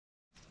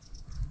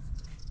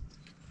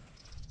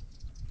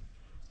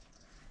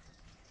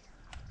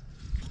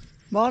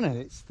Morning,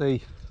 it's the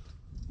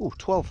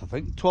 12th, I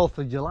think, 12th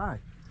of July.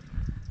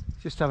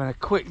 Just having a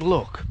quick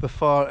look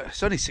before,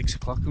 it's only 6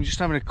 o'clock, I'm just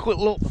having a quick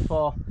look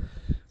before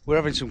we're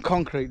having some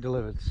concrete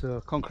delivered. So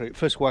concrete,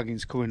 first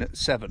wagon's coming at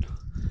 7,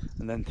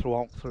 and then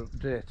throughout the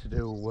day to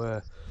do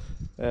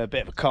a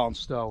bit of a corn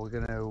store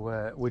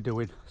we're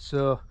doing.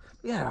 So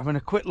yeah, having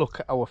a quick look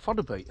at our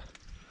fodder beet,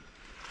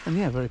 and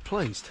yeah, very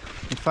pleased.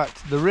 In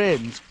fact, the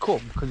rain's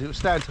come because it was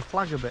starting to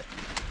flag a bit.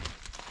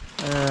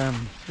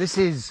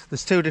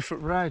 There's two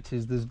different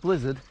varieties. There's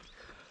Blizzard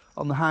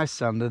on the high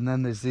stand, and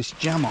then there's this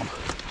Jamon.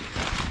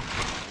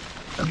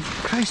 And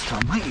Christ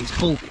almighty, it's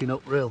bulking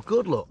up real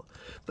good, look.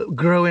 But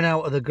growing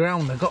out of the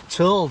ground, I got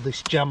told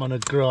this Jamon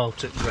would grow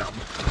out of the ground.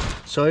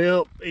 So I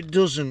hope it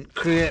doesn't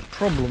create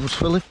problems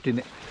for lifting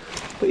it.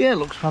 But yeah, it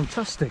looks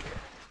fantastic.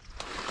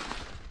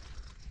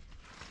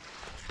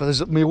 But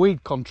there's my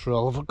weed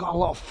control. I've got a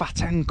lot of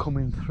fat end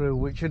coming through,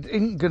 which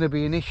isn't going to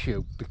be an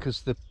issue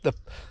because the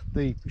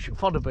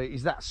fodder beet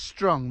is that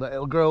strong that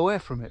it'll grow away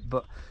from it.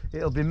 But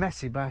it'll be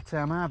messy by the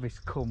time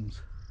harvest comes.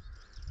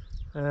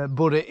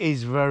 But it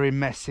is very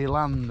messy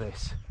land,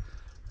 this.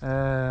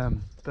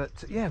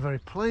 But yeah, very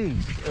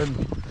pleased. And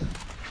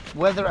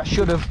whether I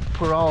should have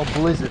put all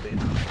Blizzard in,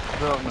 I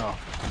don't know.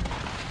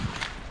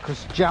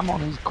 Because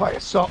Jamon is quite a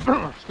soft,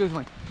 excuse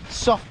me,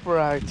 soft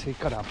variety.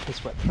 God, I'll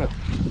piss wet through.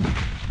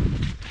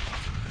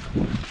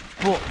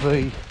 But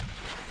the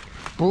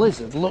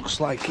Blizzard looks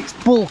like it's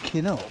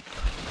bulking up.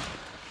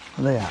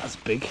 They are as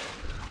big.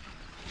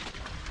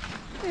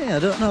 Yeah, I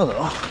don't know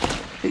though.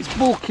 It's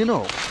bulking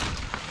up.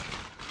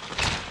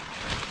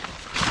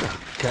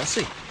 Can't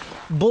see.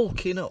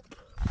 Bulking up.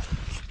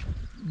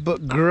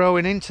 But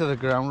growing into the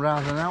ground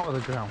rather than out of the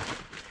ground.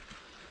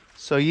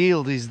 So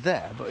yield is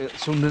there, but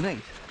it's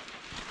underneath.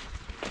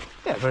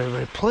 Yeah, very,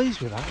 very pleased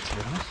with that, to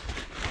be honest.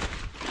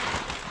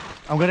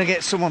 I'm going to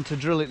get someone to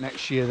drill it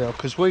next year though,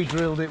 because we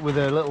drilled it with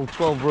a little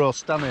 12-row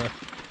stannier,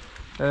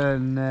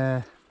 and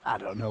I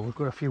don't know, we've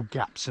got a few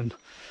gaps and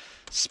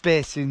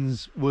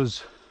spacings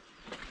was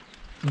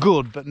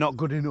good but not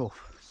good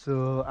enough.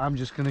 So I'm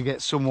just going to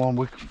get someone,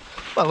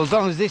 well, as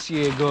long as this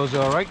year goes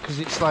alright, because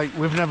it's like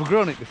we've never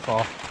grown it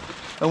before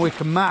and we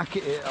can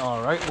market it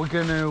alright, we're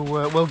going to,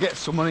 we'll get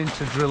someone in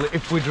to drill it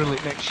if we drill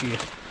it next year.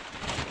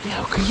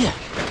 Yeah, okay, yeah.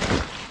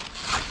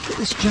 Look at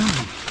this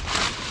Jamon.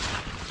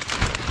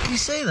 You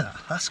see that?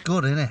 That's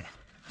good, isn't it?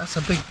 That's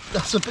a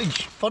big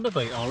fodder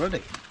beet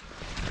already.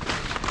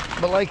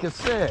 But like I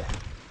say,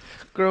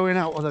 growing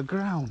out of the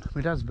ground,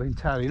 my dad's been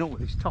tidying up with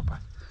his topper.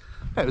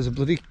 It was a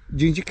bloody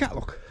ginger cat,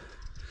 look.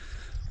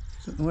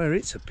 I don't know where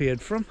it's appeared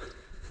from.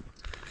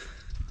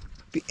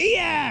 But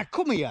yeah,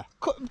 come here.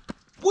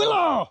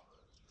 Willow!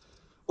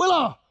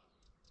 Willow!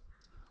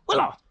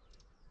 Willow!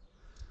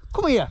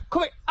 Come here,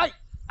 come here.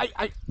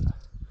 Aye.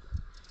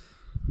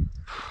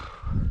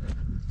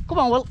 Come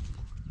on, Will.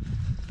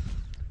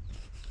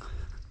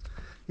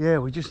 Yeah,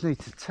 we just need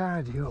to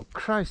tidy up.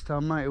 Christ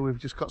almighty, we've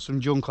just got some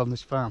junk on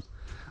this farm.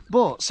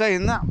 But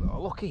saying that,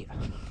 look here.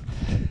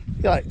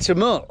 Like to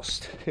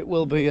most, it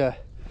will be a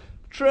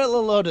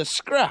trailer load of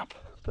scrap.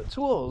 But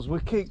to us, we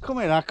keep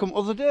coming. I come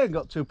other day and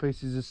got 2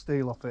 pieces of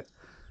steel off it.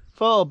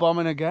 Photo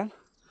bombing again.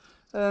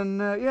 And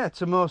yeah,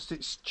 to most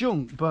it's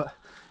junk. But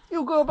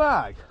you go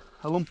by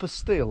a lump of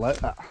steel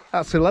like that.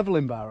 That's a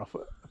levelling bar off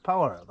it, the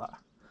power of that.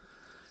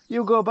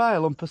 You go buy a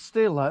lump of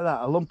steel like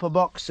that, a lump of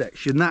box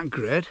section, that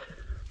grade.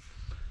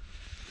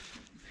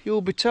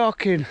 You'll be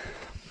talking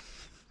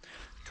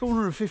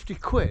 250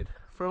 quid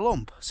for a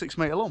lump, 6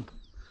 metre lump.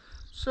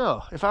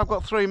 So if I've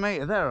got 3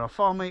 metre there or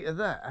 4 metre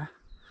there,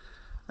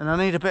 and I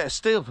need a bit of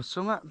steel for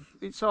something,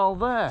 it's all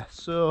there.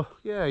 So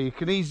yeah, you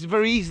can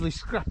very easily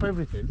scrap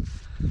everything,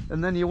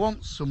 and then you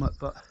want something.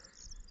 But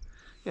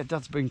yeah,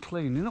 Dad's been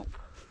cleaning up.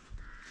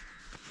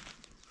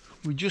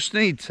 We just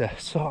need to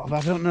sort of,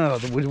 I don't know,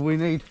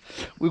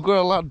 we've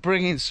got a lad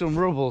bringing some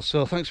rubble,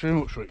 so thanks very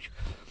much, Rich.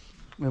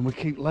 And we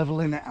keep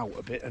levelling it out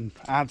a bit and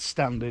hard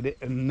standing it,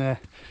 and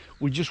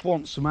we just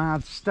want some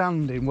hard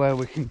standing where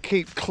we can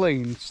keep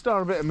clean,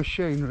 store a bit of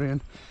machinery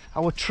and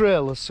our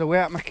trailers so we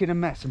aren't making a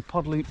mess and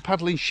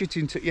paddling shit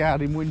into the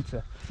yard in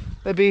winter.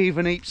 Maybe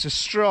even heaps of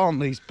straw on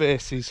these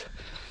bases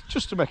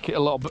just to make it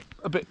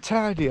a bit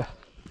tidier.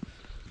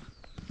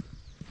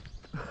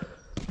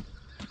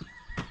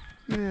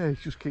 Yeah, it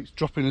just keeps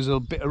dropping us a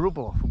bit of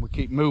rubble off and we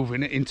keep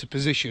moving it into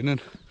position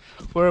and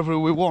wherever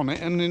we want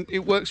it, and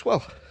it works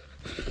well.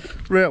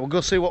 Right, we'll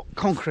go see what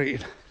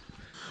concrete.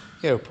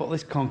 Yeah, we put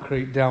this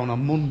concrete down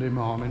on Monday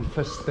morning,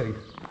 first thing.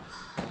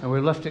 And we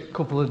left it a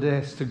couple of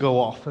days to go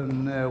off,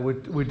 and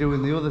we're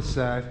doing the other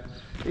side.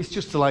 It's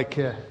just like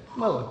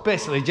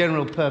basically a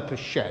general purpose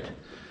shed,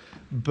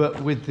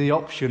 but with the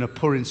option of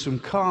pouring some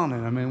corn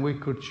in. I mean, we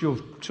could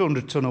shove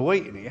 200 tonne of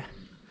weight in here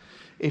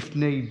if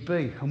need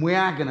be. And we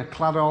are going to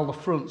clad all the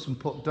fronts and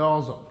put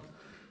doors on.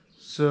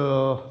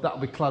 So that'll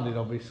be cladded,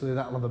 obviously.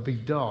 That'll have a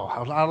big door.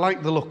 I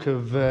like the look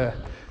of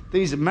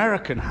these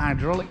American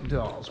hydraulic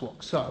doors,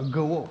 what sort of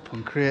go up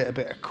and create a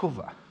bit of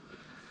cover.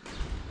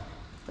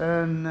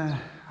 And I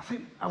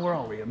think, where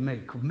are we?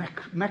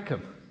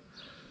 Meckham.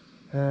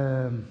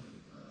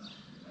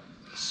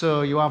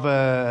 So you have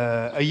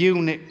a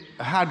unit,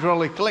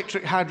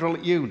 electric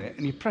hydraulic unit,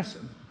 and you press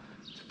them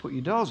to put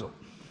your doors up.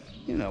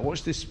 You know,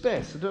 watch this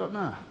space. I don't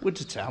know.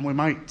 Winter time, we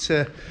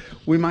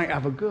might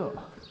have a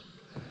go.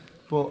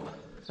 But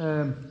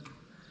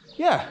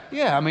yeah.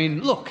 I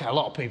mean, look, a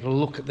lot of people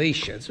look at these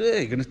sheds. Hey,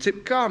 you're going to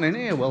tip corn in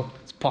here. Well,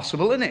 it's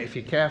possible, isn't it, if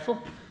you're careful?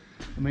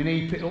 I mean,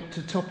 heap it up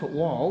to top at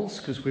walls,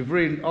 because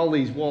all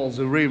these walls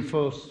are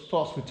reinforced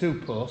with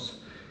 2 posts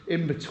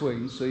in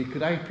between, so you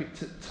could heap it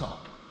to the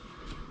top.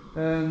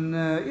 And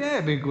yeah,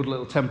 it'd be a good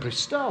little temporary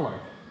store.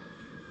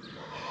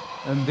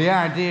 And the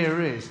idea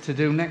is to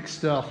do next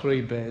door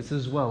 3 bays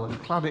as well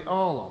and clad it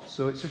all off,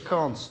 so it's a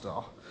corn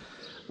store.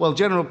 Well,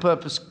 general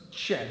purpose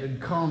shed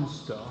and corn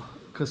store,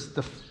 because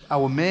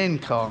our main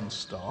corn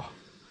store,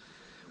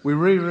 we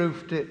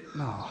re-roofed it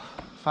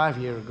 5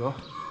 years ago.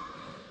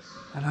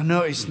 And I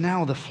noticed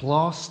now the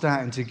floor's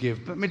starting to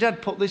give. But my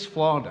dad put this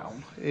floor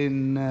down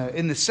in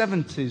the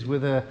 70s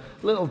with a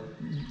little,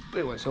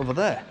 it's over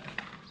there,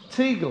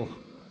 Teagle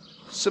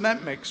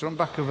cement mixer on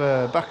back of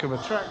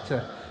a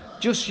tractor,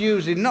 just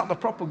using not the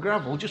proper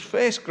gravel, just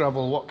face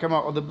gravel, what came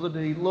out of the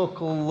bloody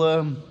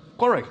local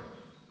quarry.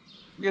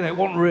 You know, it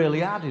wasn't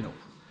really hard enough.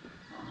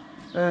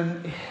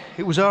 And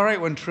it was all right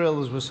when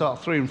trailers were sort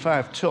of 3 and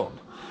 5 ton.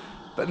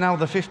 But now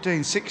the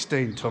 15,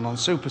 16 ton on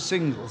super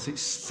singles,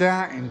 it's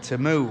starting to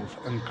move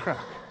and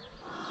crack.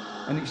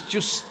 And it's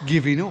just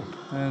giving up.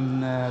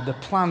 And the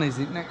plan is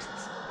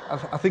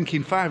I think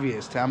in 5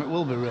 years' time, it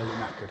will be really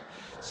knackered.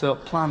 So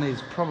plan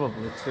is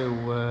probably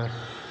to,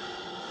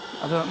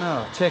 I don't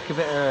know, take a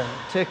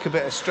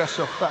bit of stress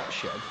off that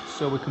shed,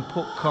 so we can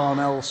put corn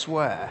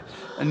elsewhere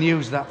and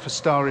use that for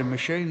storing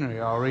machinery,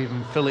 or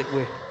even fill it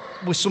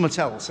with something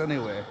else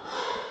anyway.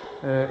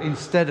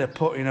 Instead of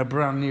putting a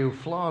brand new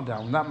floor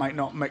down. That might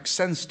not make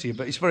sense to you,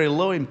 but it's very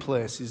low in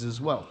places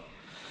as well.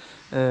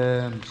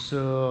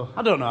 So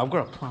I don't know, I've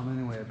got a plan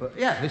anyway. But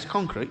yeah, this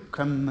concrete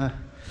can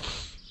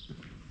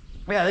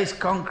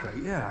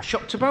I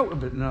shopped about a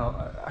bit.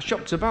 I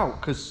shopped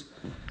about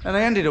and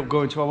I ended up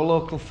going to our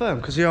local firm,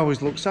 because he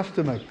always looks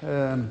after me.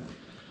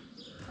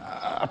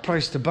 I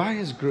priced a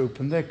buyer's group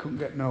and they couldn't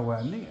get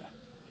nowhere near.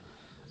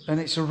 And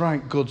it's a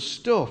right good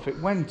stuff. It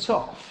went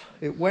off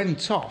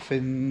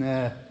in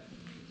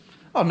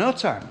no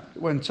time.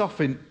 It went off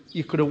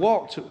you could have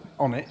walked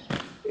on it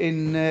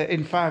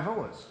in 5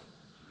 hours.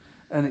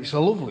 And it's a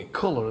lovely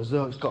colour, as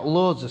though it's got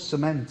loads of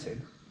cement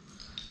in.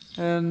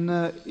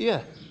 And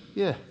yeah.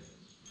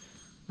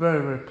 Very,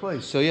 very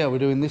pleased. So yeah, we're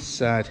doing this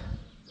side.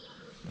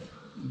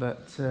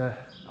 But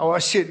I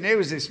watched it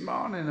news this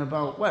morning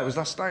about, it was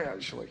last night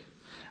actually.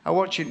 I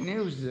watched it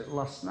news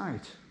last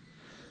night.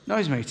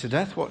 Annoys me to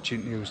death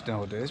watching news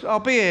nowadays. I'll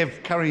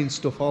behave carrying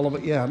stuff all over.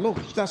 Yeah, look,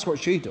 that's what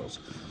she does.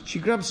 She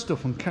grabs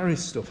stuff and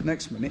carries stuff.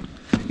 Next minute,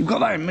 you've got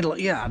that in the middle of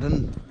the yard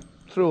and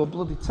throw a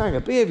bloody tyre.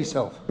 Behave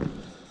yourself.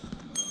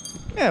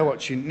 Yeah,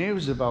 watching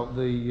news about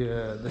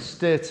the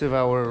state of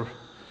our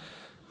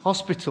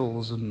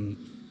hospitals and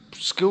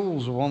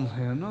schools or one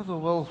thing or another.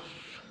 Well,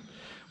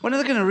 when are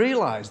they going to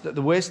realise that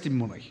they're wasting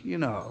money? You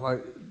know,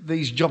 like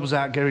these jobs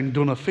aren't getting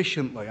done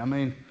efficiently. I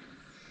mean,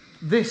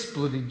 this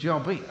bloody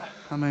job here,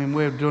 I mean,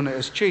 we've done it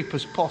as cheap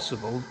as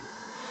possible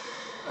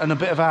and a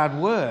bit of hard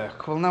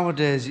work. Well,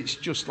 nowadays it's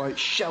just like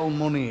shell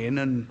money in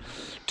and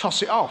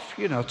toss it off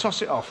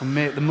and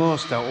make the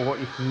most out of what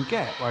you can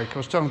get. Like I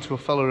was talking to a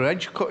fellow, an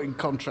edge cutting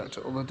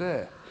contractor the other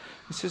day.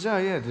 He says, oh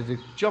yeah, did a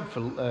job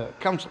for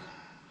council.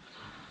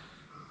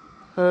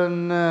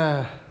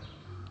 And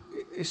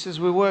he says,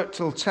 we worked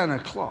till 10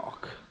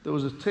 o'clock. There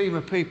was a team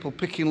of people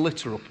picking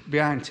litter up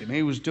behind him.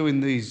 He was doing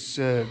these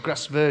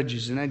grass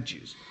verges and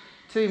edges.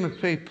 Team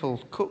of people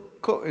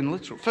cutting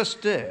litter up.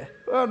 First day,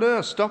 oh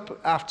no, stop,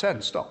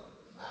 10:30, stop.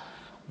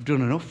 We've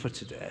done enough for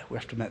today. We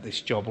have to make this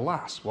job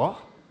last.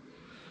 What?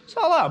 What's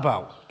all that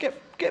about?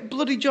 Get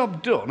bloody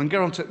job done and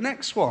get on to the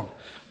next one.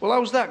 Well,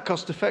 how's that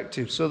cost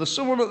effective? So there's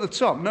someone at the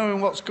top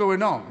knowing what's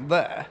going on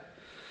there,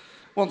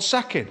 wants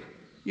sacking,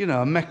 you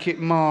know, and make it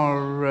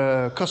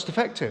more cost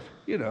effective,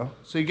 you know,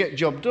 so you get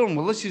job done.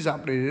 Well, this is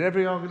happening in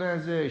every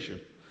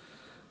organisation.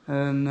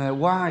 And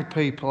why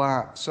people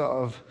aren't sort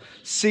of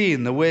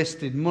seeing the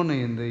wasted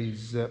money in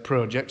these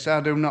projects, I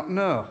do not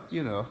know,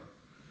 you know.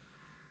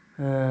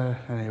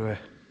 Anyway,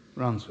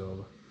 rant's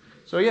over.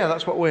 So yeah,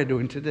 that's what we're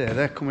doing today.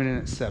 They're coming in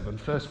at 7,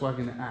 first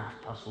wagon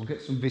at past. We'll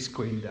get some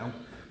visqueen down,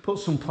 put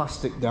some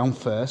plastic down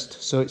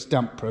first, so it's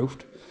damp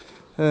proofed,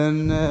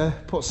 and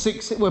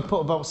we'll put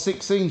about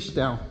 6"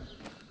 down.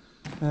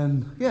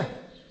 And yeah,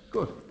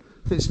 good.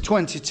 It's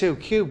 22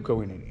 cube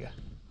going in here.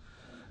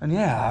 And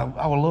yeah,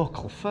 our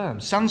local firm,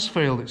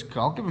 Sansfield it's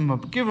called,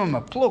 give them a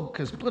plug,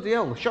 because bloody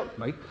hell, they shocked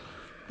me.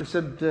 They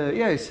said,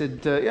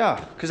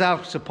 yeah, because I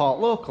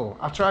support local.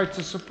 I try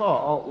to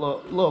support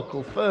all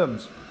local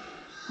firms,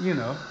 you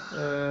know.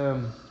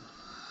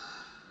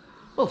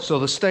 Well, so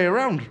they stay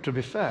around, to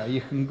be fair.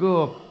 You can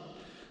go,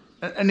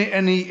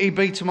 and he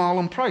beat them all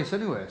on price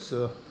anyway,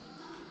 so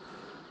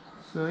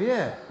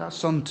yeah,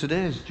 that's on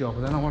today's job.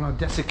 And then I want to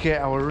desiccate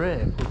our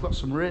rape. We've got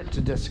some rape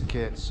to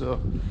desiccate, so...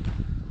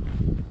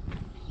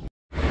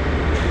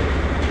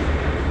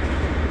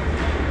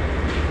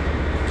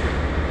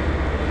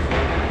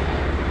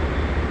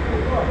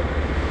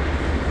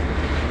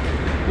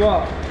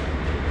 What?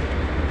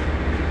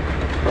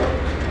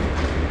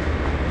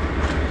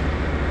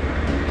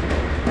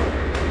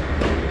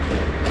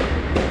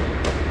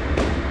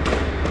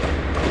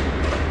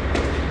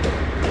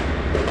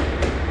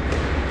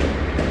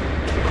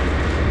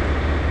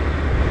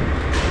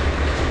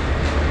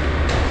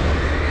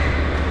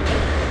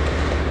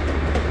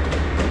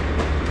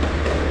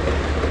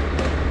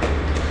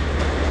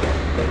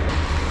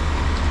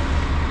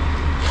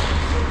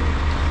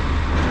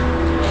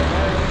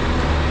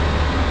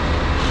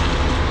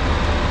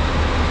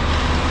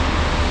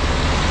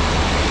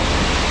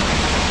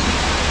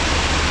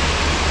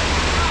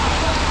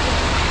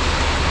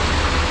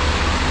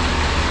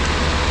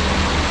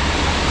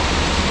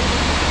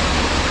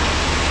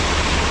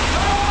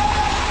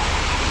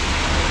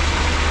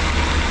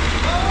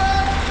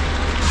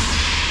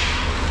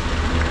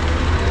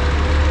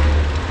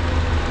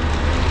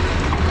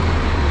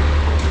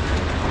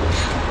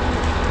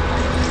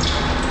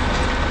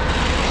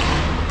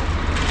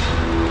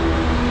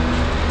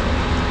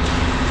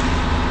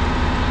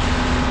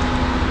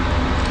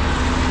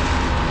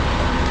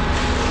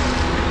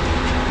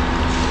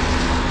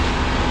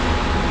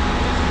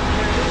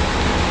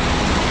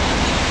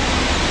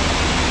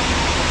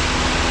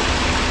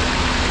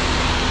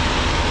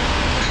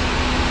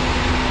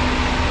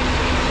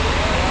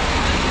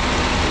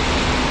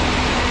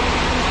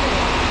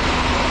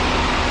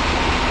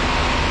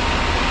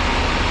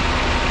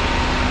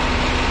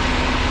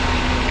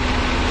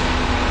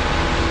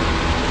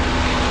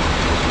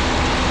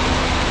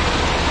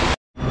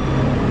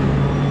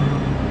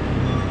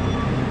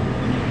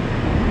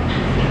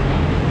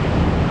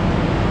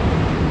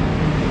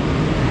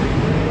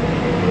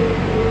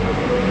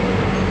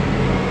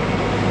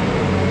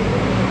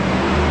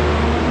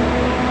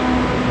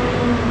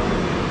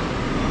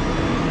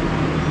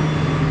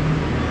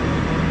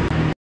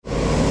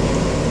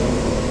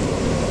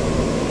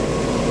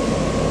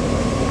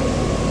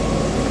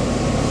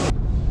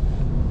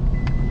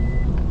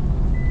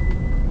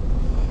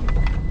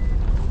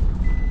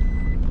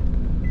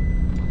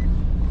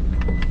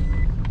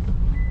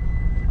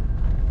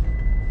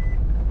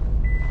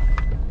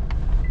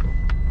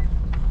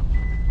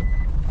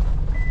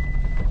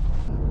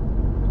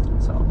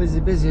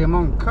 Busy I'm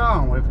on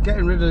car. We're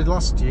getting rid of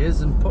last year's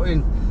and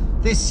putting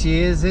this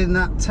year's in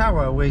that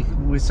tower. We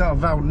sort of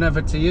vowed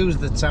never to use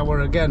the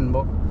tower again,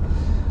 but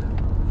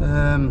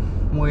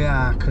we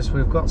are, because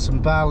we've got some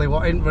barley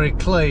what ain't very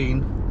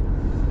clean,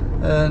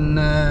 and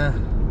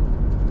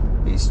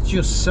it's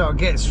just sort of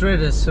gets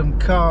rid of some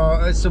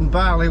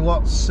barley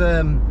what's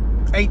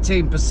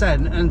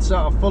 18% and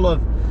sort of full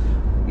of,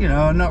 you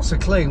know, not so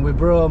clean with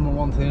brome and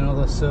one thing or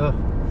another. So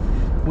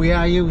we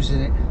are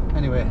using it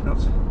anyway, not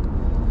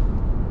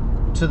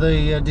to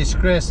the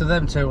disgrace of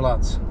them two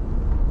lads.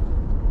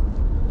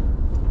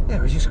 Yeah,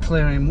 we're just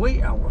clearing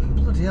wheat out.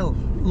 Bloody hell.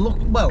 Look,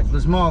 well,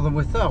 there's more than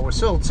we thought. We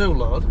sold 2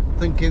 load,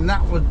 thinking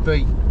that would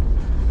be...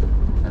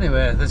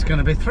 Anyway, there's going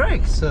to be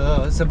 3,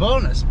 so it's a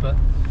bonus, but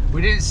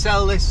we didn't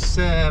sell this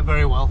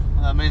very well.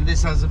 I mean,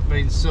 this hasn't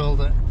been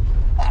sold at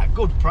a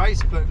good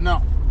price, but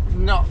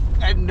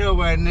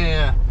nowhere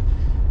near...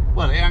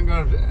 Well, it ain't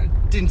got,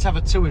 didn't have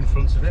a 2 in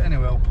front of it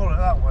anyway, I'll put it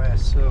that way,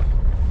 so...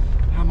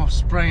 I'm off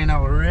spraying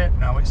our rape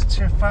now. It's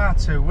far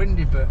too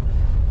windy, but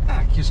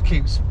that just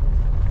keeps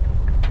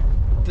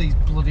these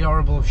bloody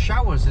horrible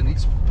showers, and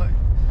it's... But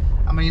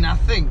I mean, I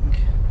think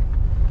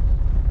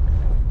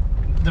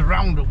the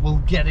Roundup will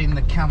get in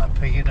the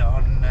canopy, you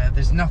know, and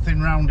there's nothing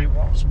round it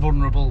what's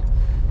vulnerable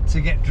to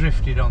get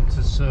drifted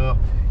onto, so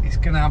it's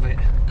gonna have it.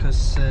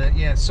 Because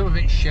yeah, some of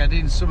it's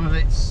shedding, some of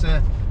it's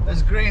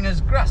as green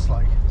as grass,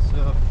 like,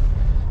 so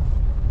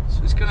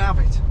it's gonna have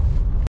it.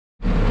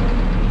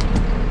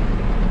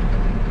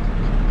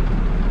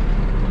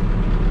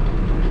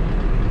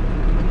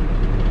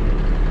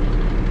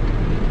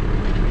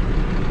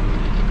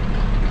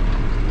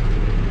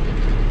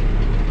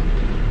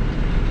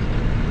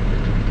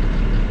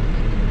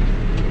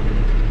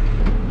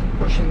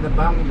 The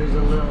boundaries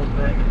a little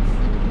bit,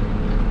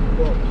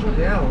 but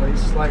bloody hell,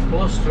 it's like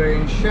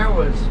blustering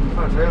showers. In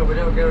fact, I hope we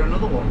don't get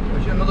another one.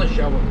 There's another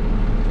shower.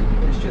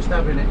 It's just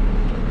having it.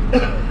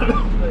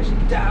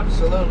 It's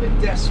absolutely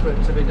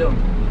desperate to be done.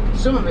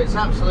 Some of it's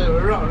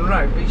absolutely rotten,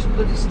 right? But it's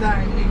bloody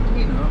starting,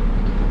 you know,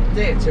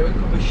 day or two it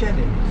could be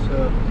shedding.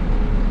 So,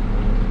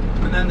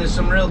 and then there's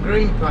some real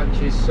green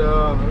patches.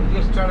 So I'm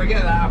just trying to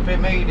get that happy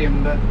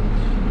medium. But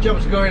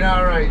job's going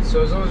all right.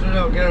 So as long as we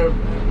don't get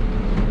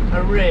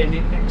a rain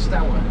in next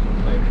hour,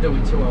 like we do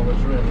in 2 hours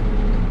really,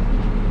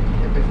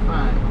 it'll be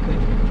fine. Okay.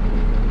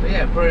 But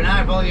yeah, putting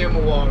high volume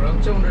of water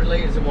on, 200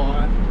 litres of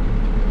water,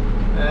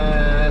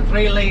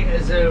 3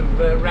 litres of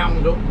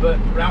Roundup, but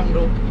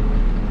Roundup,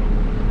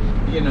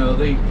 you know,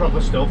 the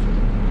proper stuff.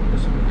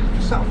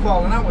 Just start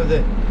falling out with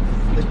the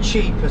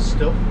cheaper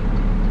stuff.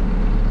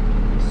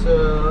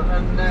 So,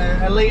 and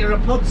a litre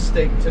of pod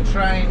stick to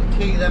try and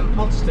key them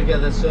pods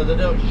together so they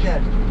don't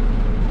shed.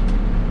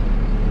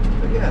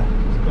 But yeah,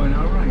 going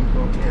alright,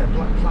 but yeah,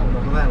 black cloud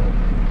on there,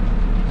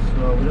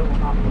 so we don't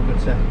want that bugger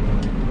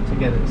to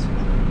get it.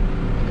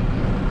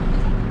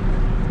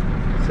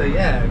 So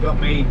yeah, got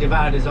me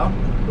dividers on.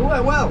 They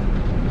work well.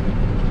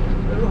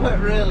 They work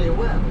really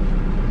well.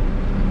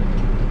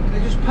 They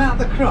just part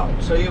the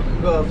crop so you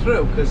can go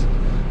through, because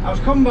I was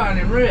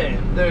combining rate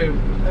the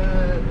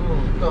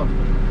oh god,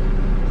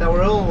 that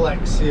were old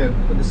Lexion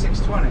with the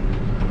 620.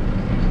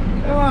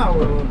 Oh,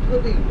 we were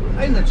bloody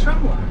in the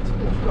tram lines.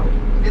 Oh god,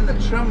 in the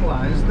tram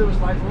lines there was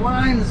like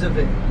lines of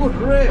it. Good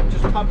rate,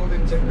 just paddled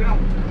into the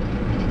ground.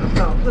 I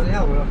thought, bloody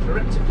hell, we'll have to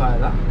rectify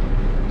that.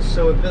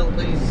 So we built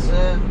these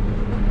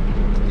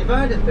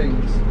divider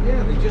things.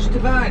 Yeah, they just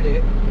divide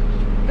it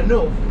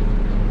enough,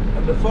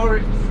 and before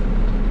it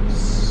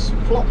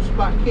flops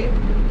back in,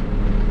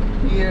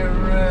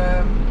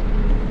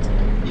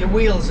 your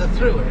wheels are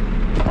through it.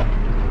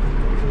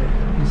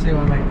 You see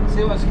what I mean?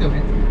 See what's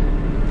coming?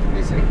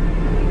 You see?